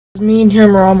Me and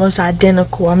him are almost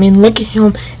identical. I mean, look at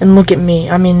him and look at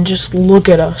me. I mean, just look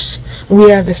at us.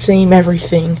 We have the same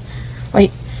everything.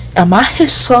 Like, am I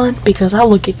his son? Because I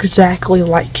look exactly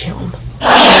like him.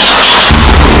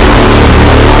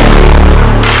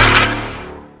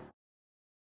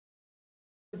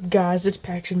 Guys, it's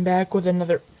Paxton back with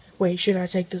another... Wait, should I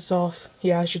take this off?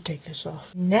 Yeah, I should take this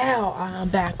off. Now I'm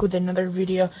back with another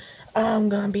video. I'm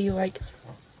gonna be like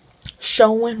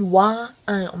showing why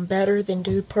I am better than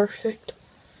Dude Perfect.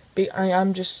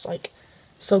 I'm just like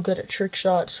so good at trick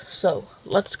shots. So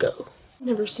let's go.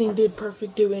 Never seen Dude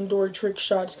Perfect do indoor trick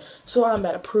shots, so I'm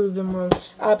about to prove them wrong.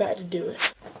 I'm about to do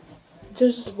it.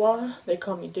 This is why they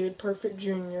call me Dude Perfect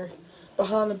Jr.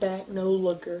 Behind the back, no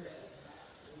looker.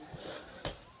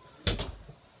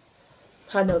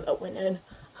 I know that went in.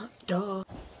 Duh.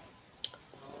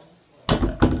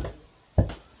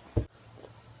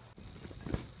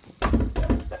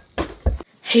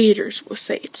 Haters will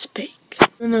say it's fake.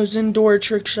 And those indoor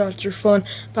trick shots are fun,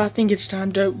 but I think it's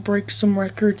time to break some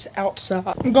records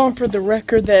outside. I'm going for the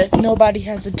record that nobody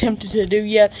has attempted to do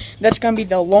yet. That's gonna be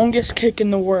the longest kick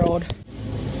in the world.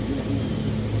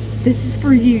 This is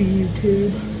for you,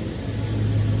 YouTube.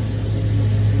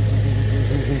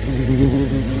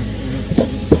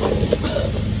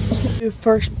 Do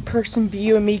first person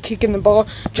view of me kicking the ball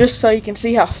just so you can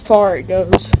see how far it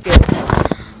goes.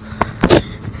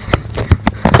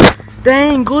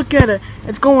 Dang, look at it.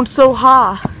 It's going so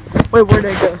high. Wait, where'd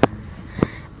it go?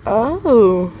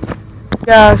 Oh.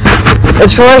 Guys,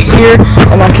 it's right here,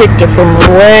 and I kicked it from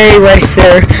way right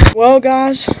there. Well,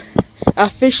 guys, I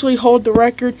officially hold the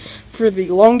record for the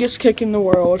longest kick in the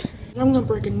world. I'm gonna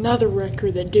break another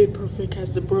record that Dude Perfect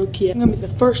hasn't broke yet. I'm gonna be the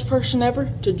first person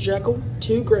ever to juggle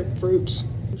 2 grapefruits.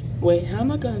 Wait, how am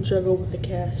I gonna juggle with a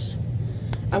cast?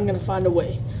 I'm gonna find a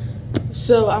way.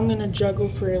 So I'm gonna juggle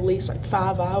for at least like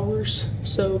 5 hours.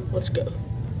 So let's go.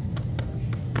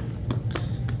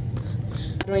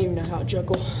 I don't even know how to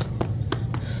juggle.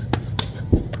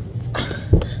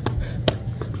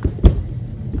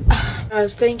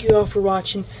 Guys, thank you all for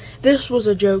watching. This was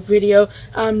a joke video.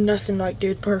 I'm nothing like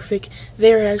Dude Perfect.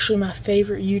 They're actually my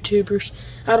favorite YouTubers.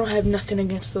 I don't have nothing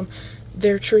against them.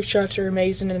 Their trick shots are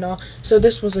amazing and all. So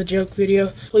this was a joke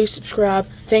video. Please subscribe.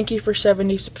 Thank you for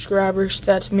 70 subscribers.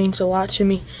 That means a lot to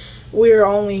me. We're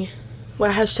only, well,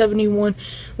 I have 71.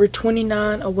 We're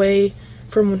 29 away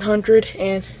from 100,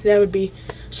 and that would be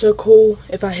so cool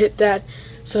if I hit that.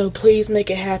 So please make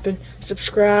it happen.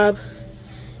 Subscribe,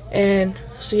 and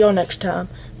see y'all next time.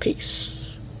 Peace.